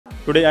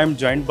Today I am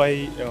joined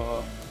by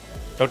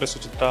Dr.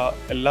 Suchitra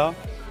Ella,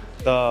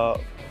 the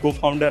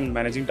co-founder and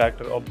managing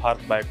director of Bharat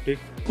Biotech.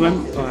 So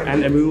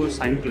I'm an MBA was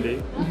signed today.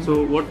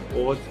 So what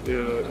was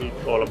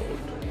it all about?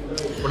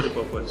 What is the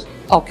purpose?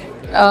 Okay.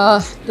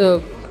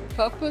 The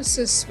purpose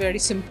is very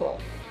simple.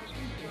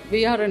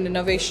 We are an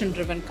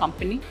innovation-driven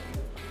company.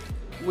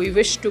 We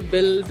wish to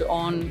build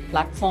on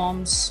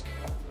platforms,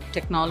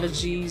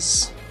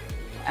 technologies,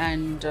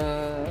 and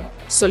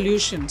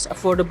solutions,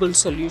 affordable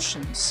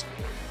solutions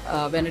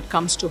when it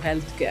comes to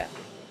healthcare.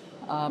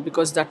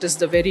 Because that is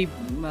the very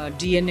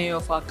DNA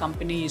of our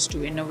company, is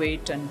to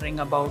innovate and bring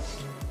about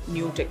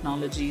new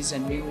technologies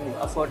and new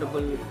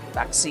affordable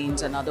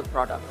vaccines and other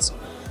products.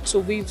 So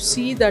we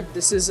see that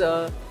this is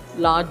a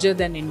larger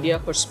than India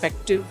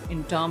perspective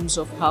in terms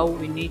of how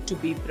we need to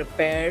be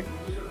prepared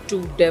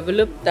to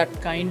develop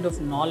that kind of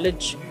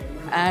knowledge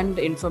and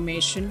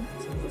information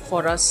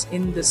for us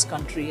in this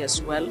country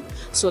as well,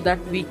 so that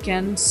we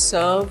can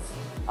serve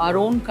our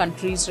own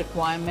country's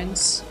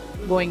requirements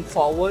going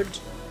forward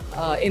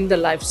in the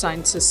life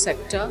sciences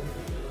sector.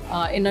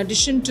 In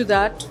addition to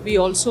that, we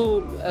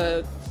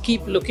also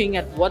keep looking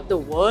at what the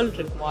world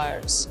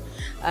requires.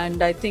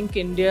 And I think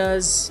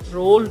India's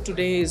role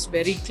today is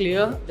very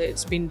clear.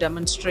 It's been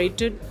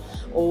demonstrated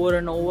over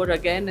and over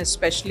again,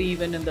 especially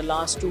even in the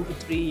last 2 to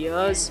 3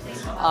 years.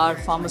 Our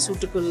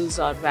pharmaceuticals,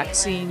 our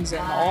vaccines,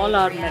 and all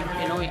our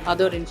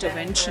other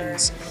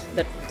interventions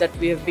that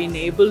we have been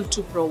able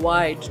to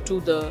provide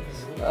to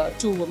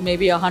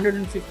maybe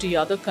 150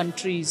 other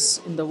countries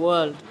in the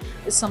world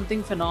is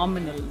something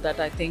phenomenal that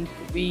I think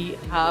we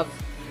have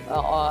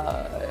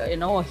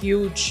a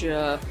huge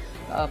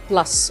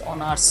plus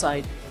on our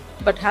side.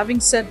 But having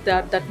said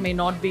that, that may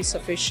not be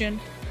sufficient,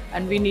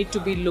 and we need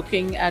to be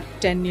looking at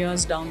 10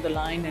 years down the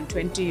line and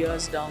 20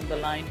 years down the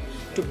line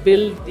to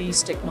build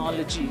these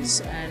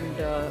technologies and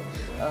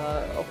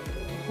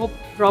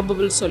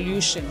probable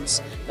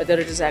solutions, whether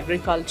it is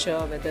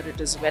agriculture, whether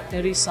it is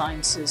veterinary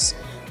sciences,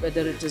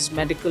 whether it is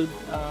medical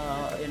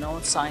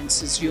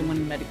sciences,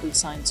 human medical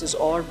sciences,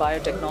 or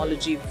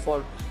biotechnology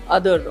for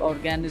other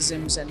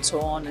organisms and so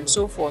on and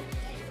so forth.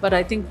 But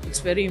I think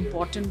it's very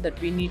important that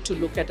we need to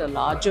look at a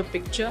larger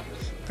picture.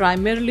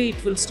 Primarily,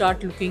 it will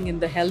start looking in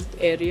the health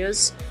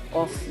areas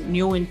of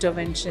new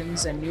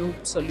interventions and new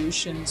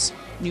solutions,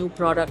 new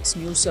products,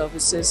 new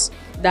services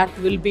that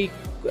will be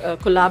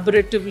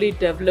collaboratively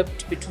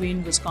developed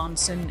between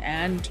Wisconsin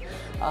and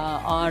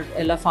our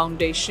Ella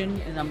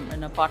Foundation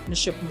in a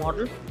partnership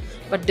model.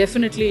 But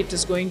definitely it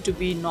is going to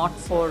be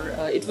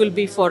it will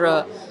be for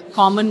a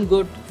common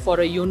good,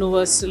 for a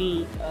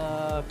universal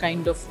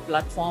kind of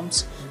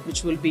platforms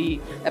which will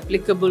be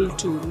applicable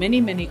to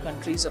many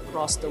countries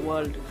across the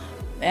world.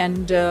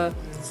 And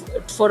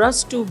for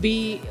us to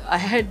be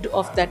ahead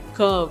of that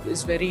curve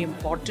is very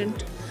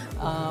important.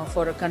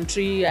 For a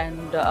country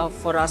and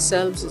for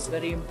ourselves is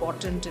very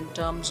important in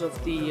terms of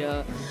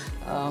in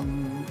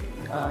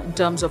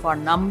terms of our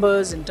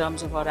numbers, in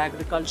terms of our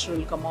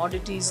agricultural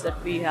commodities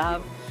that we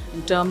have,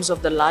 in terms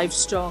of the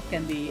livestock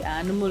and the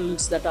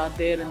animals that are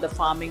there in the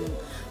farming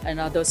and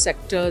other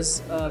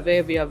sectors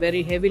where we are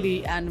very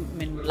heavily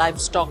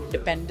livestock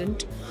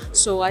dependent.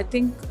 So I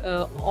think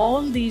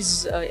all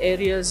these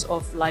areas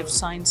of life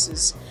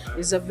sciences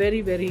is a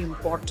very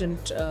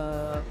important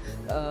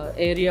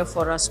area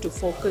for us to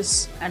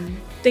focus and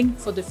think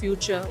for the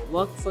future,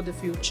 work for the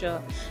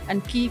future,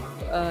 and keep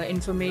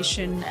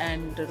information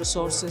and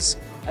resources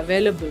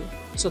available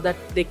so that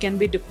they can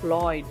be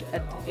deployed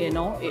at,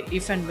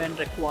 if and when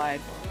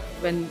required.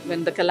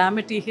 When the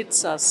calamity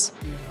hits us,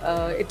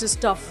 it is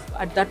tough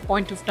at that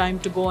point of time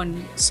to go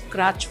and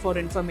scratch for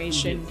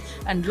information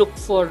and look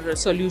for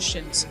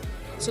solutions.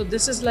 So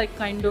this is like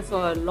kind of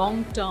a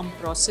long-term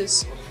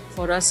process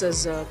for us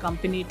as a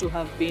company to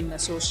have been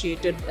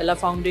associated. Ella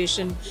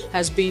Foundation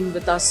has been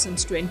with us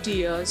since 20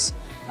 years.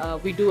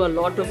 We do a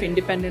lot of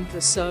independent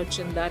research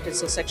in that.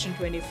 It's a Section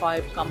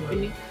 25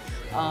 company.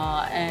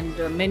 And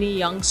many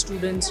young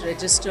students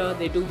register,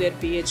 they do their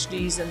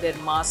PhDs and their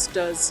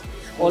masters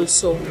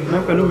also.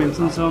 Now, can you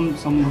mention some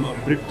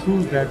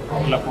breakthroughs that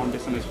Ella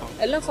Foundation has found?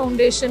 Ella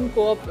Foundation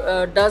Co-op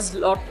does a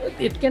lot.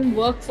 It can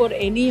work for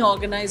any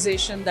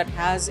organization that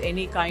has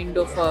any kind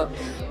of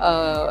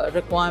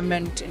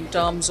requirement in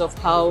terms of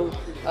how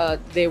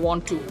they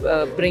want to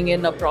bring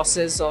in a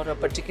process or a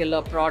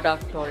particular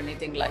product or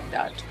anything like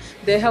that.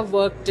 They have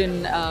worked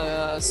in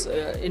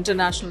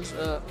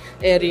international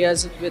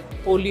areas with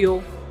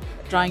polio,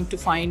 trying to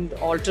find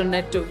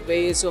alternative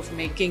ways of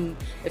making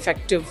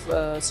effective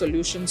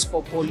solutions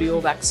for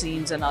polio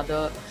vaccines and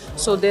other.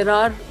 So there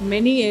are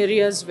many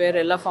areas where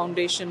Ella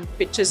Foundation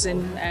pitches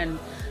in and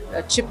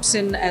chips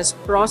in as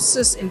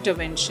process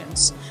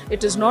interventions.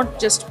 It is not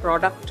just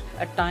product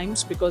at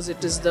times, because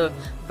it is the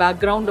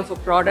background of a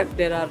product.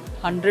 There are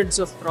hundreds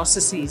of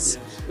processes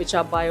which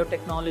are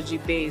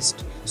biotechnology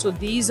based. So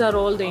these are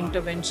all the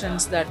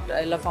interventions that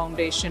Ella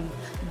Foundation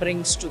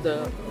brings to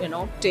the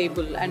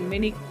table, and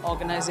many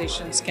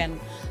organizations can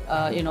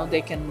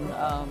they can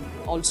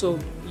also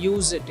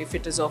use it if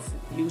it is of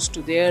use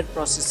to their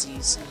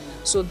processes.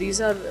 So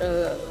these are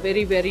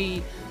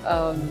very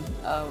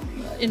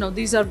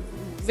these are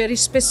very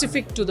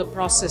specific to the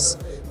process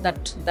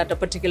that a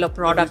particular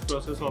product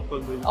process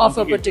of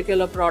a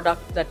particular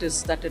product that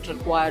it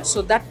requires.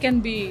 So that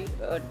can be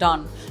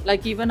done.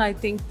 Like even I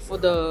think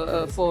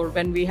for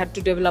when we had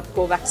to develop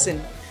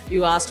Covaxin,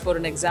 you asked for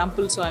an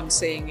example, so I'm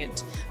saying it,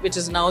 which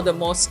is now the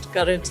most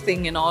current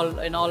thing in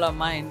all our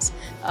minds.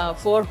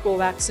 For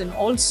Covaxin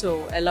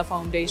also, Ella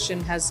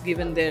Foundation has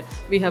given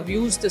we have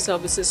used the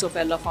services of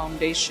Ella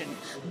Foundation,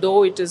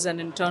 though it is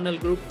an internal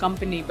group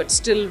company, but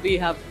still we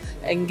have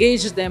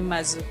engaged them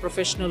as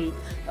professional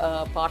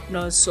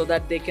partners so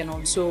that they can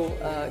also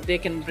they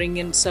can bring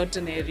in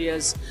certain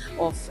areas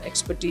of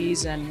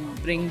expertise and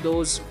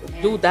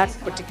do that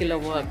particular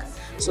work,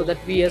 so that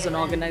we as an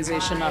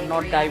organization are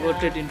not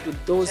diverted into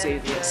those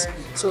areas.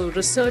 So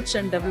research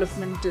and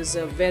development is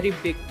a very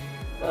big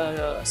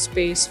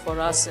space for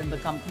us in the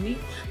company,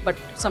 but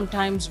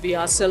sometimes we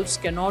ourselves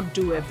cannot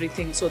do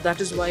everything. So that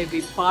is why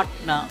we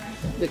partner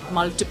with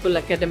multiple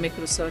academic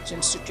research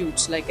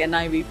institutes like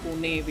NIV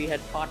Pune.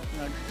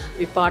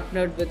 We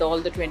partnered with all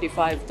the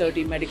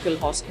 25-30 medical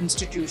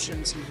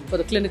institutions for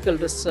the clinical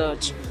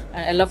research,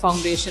 and Ella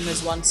Foundation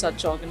is one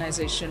such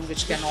organization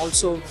which can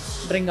also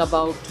bring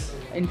about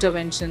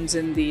interventions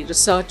in the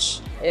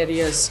research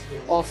areas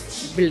of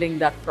building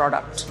that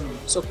product.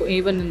 So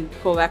even in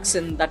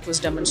Covaxin, that was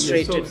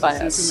demonstrated by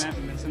us. Since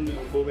you mentioned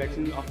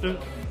Covaxin, after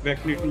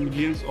vaccinating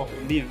millions of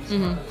Indians,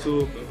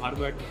 so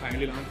Bharat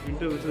finally launched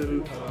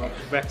intravascular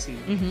vaccine.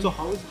 So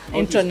how is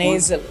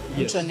intranasal?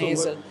 Yes.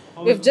 Intranasal.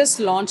 We've just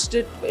launched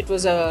it. It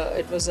was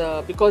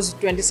because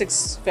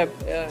 26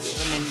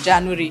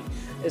 January.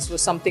 This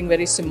was something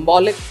very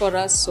symbolic for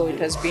us. So it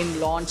has been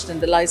launched, and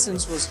the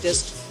license was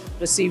just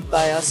received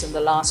by us in the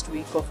last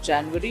week of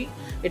January.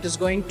 It is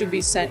going to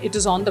be sent. It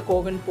is on the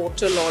CoWIN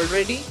portal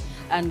already,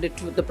 and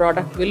the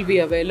product will be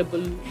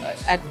available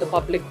at the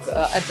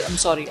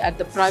at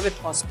the private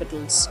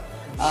hospitals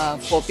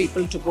for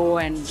people to go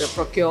and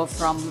procure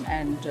from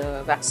and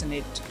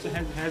vaccinate. So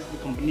has the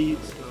company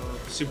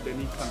shipped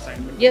any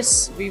consignment?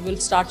 Yes, we will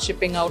start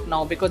shipping out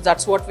now, because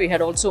that's what we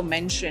had also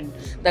mentioned,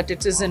 that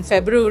it is in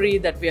February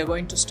that we are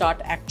going to start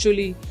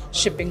actually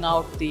shipping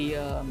out the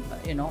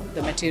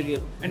the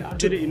material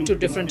to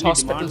different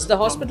hospitals. The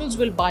hospitals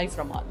will buy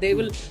from us. They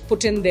will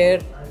put in their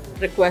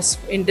request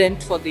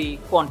indent for the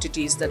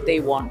quantities that they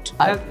want.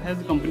 Has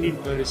the company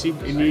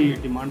received any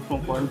demand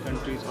from foreign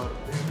countries, or?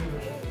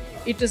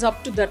 It is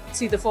up to that.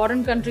 See, the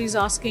foreign countries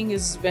asking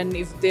is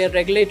if their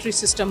regulatory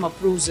system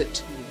approves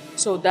it.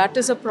 So that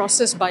is a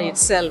process by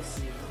itself.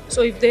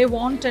 So if they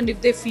want and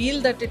if they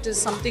feel that it is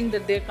something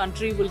that their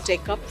country will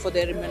take up for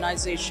their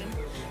immunization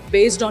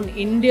based on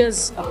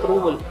India's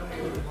approval,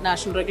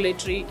 national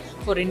regulatory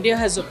for India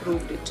has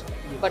approved it.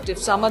 But if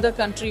some other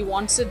country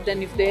wants it,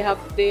 then if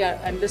they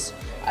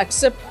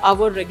accept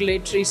our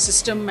regulatory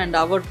system and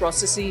our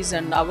processes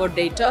and our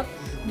data,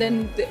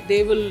 then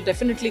they will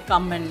definitely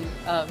come and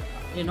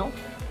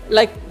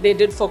like they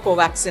did for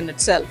Covaxin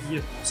itself.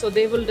 Yes. So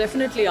they will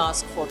definitely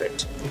ask for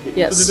it. Okay.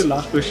 Yes. So this is the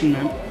last question,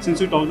 ma'am. Since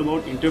you talked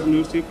about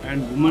entrepreneurship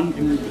and women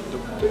in the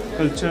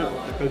culture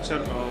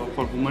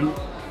for women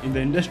in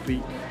the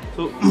industry,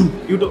 so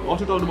you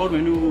also talked about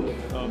when you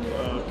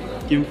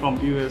came from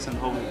US and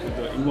how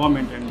the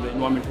environment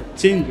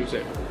has changed, you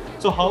said.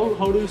 So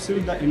how do you see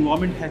the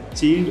environment has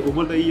changed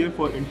over the year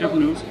for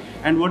entrepreneurs,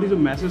 and what is the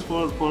message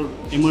for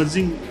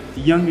emerging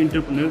young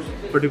entrepreneurs,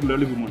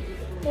 particularly women?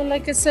 Well,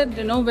 like I said,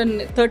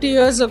 when 30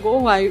 years ago,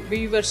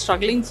 we were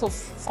struggling for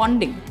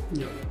funding,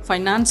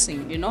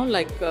 financing,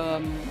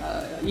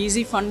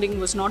 easy funding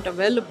was not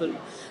available.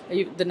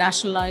 The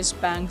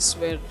nationalized banks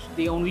were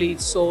the only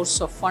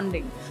source of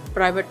funding.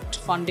 Private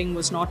funding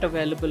was not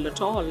available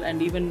at all,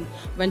 and even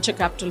venture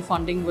capital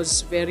funding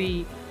was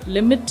very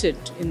limited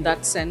in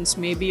that sense,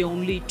 maybe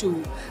only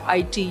to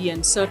IT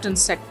and certain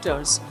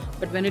sectors.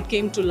 But when it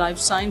came to life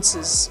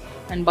sciences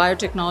and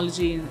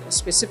biotechnology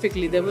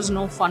specifically, there was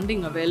no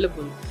funding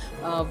available.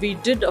 We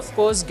did, of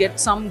course, get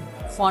some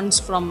funds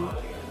from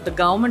the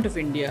government of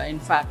India, in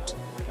fact,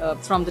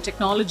 from the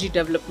Technology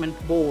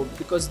Development Board,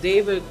 because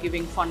they were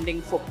giving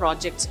funding for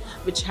projects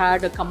which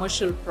had a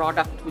commercial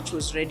product which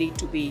was ready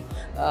to be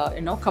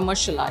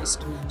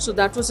commercialized. So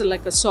that was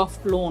like a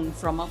soft loan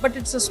but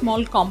it's a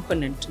small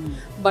component.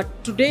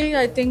 But today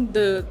I think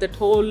that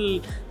whole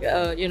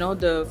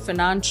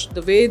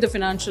the way the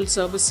financial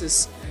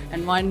services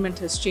environment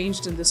has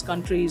changed in this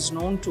country is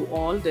known to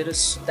all. There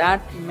is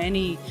that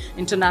many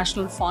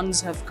international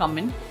funds have come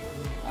in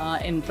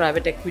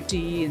private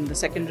equity, in the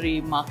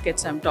secondary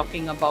markets. I'm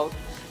talking about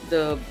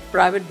the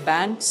private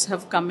banks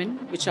have come in,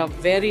 which are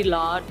very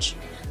large,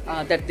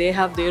 that they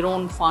have their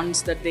own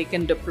funds that they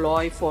can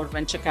deploy for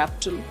venture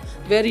capital.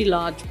 Very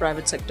large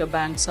private sector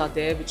banks are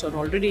there, which are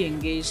already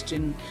engaged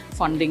in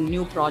funding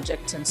new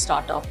projects and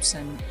startups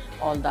and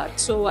all that.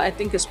 So I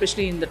think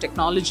especially in the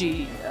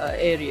technology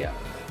area.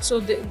 So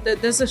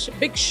there's a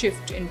big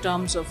shift in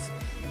terms of,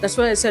 that's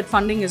why I said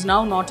funding is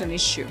now not an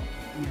issue.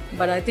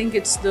 But I think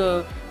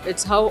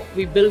it's how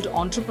we build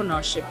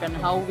entrepreneurship and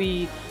how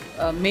we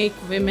make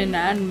women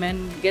and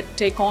men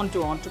take on to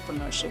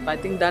entrepreneurship. I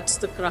think that's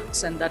the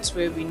crux, and that's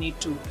where we need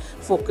to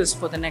focus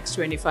for the next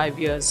 25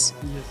 years.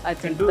 Yes. I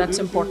think that's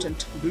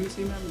important. Do you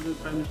see, ma'am, the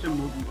Prime Minister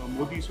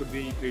Modi should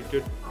be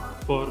credited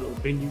for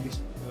bringing this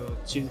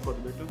change for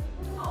the better?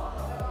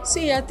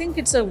 See, I think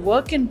it's a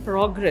work in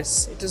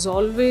progress. It is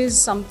always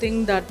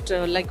something that,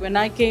 like when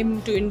I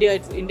came to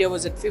India, India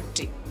was at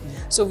 50.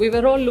 So we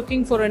were all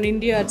looking for an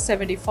India at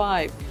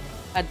 75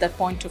 at that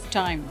point of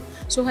time.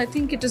 So I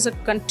think it is a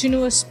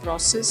continuous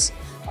process.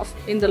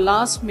 In the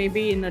last,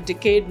 maybe in a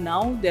decade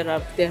now, there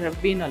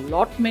have been a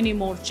lot many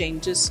more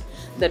changes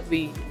that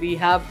we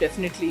have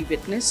definitely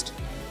witnessed.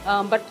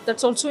 But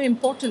that's also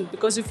important,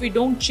 because if we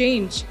don't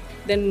change,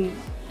 then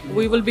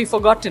we will be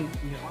forgotten,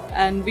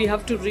 and we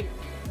have to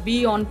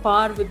be on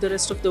par with the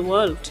rest of the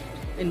world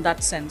in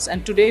that sense.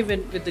 And today,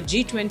 with the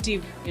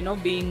G20,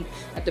 being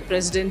at the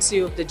presidency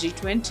of the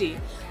G20,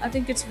 I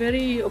think it's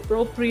very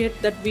appropriate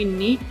that we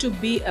need to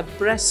be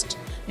abreast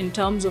in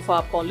terms of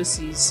our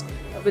policies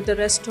with the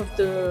rest of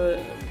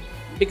the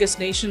biggest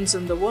nations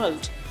in the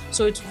world.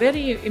 So it's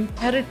very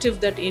imperative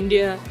that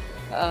India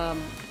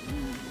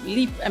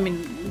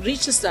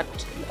reaches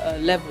that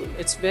level.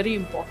 It's very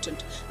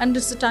important, and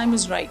the time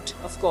is right,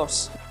 of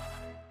course.